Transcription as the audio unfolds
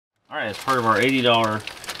Alright, as part of our $80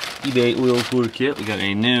 eBay oil cooler kit, we got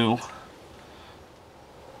a new.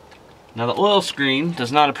 Now the oil screen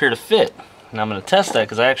does not appear to fit. And I'm going to test that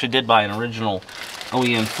because I actually did buy an original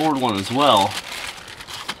OEM Ford one as well.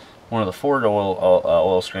 One of the Ford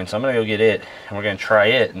oil screens. So I'm going to go get it and we're going to try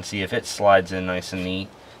it and see if it slides in nice and neat.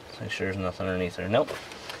 Let's make sure there's nothing underneath there. Nope.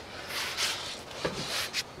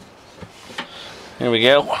 Here we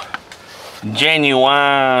go.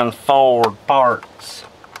 Genuine Ford parts.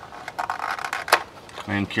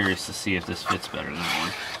 I am curious to see if this fits better than that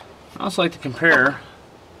one. I also like to compare.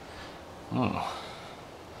 Oh.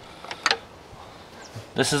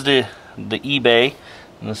 This is the eBay,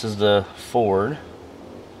 and this is the Ford.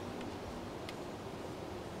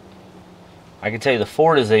 I can tell you the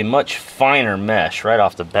Ford is a much finer mesh right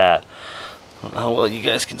off the bat. I don't know how well you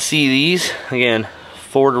guys can see these. Again,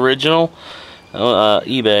 Ford original,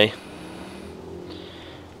 eBay.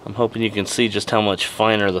 I'm hoping you can see just how much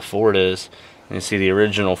finer the Ford is. You see the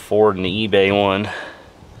original Ford and the eBay one.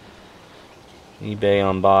 eBay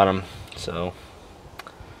on bottom. So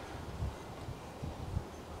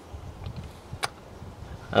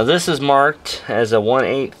now this is marked as a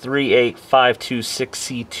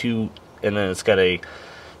 1838526C2, and then it's got a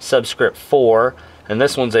subscript 4, and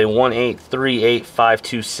this one's a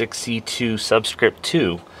 1838526C2 subscript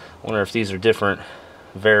 2. I wonder if these are different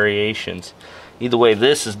variations. Either way,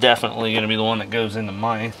 this is definitely going to be the one that goes into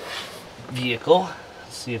my vehicle.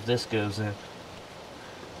 Let's see if this goes in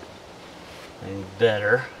any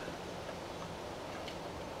better.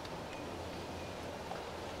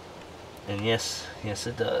 And yes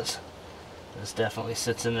it does. This definitely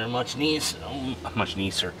sits in there much nicer,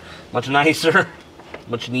 much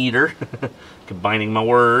neater. Combining my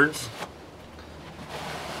words.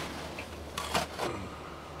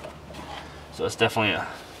 So it's definitely a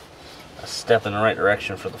step in the right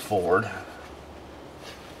direction for the Ford.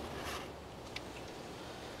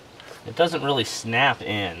 It doesn't really snap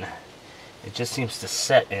in. It just seems to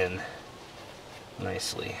set in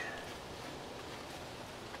nicely.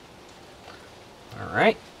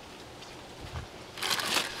 Alright.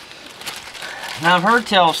 Now I've heard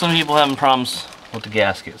tell of some people having problems with the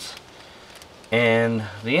gaskets. And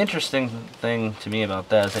the interesting thing to me about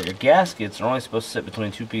that is that your gaskets are only supposed to sit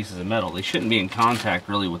between two pieces of metal. They shouldn't be in contact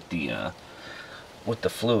really with the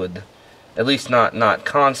fluid. At least not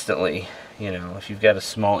constantly. You know, if you've got a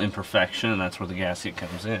small imperfection, that's where the gasket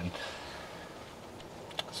comes in.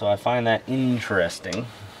 So I find that interesting.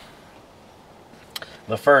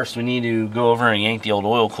 But first, we need to go over and yank the old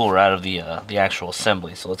oil cooler out of the actual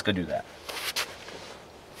assembly. So let's go do that.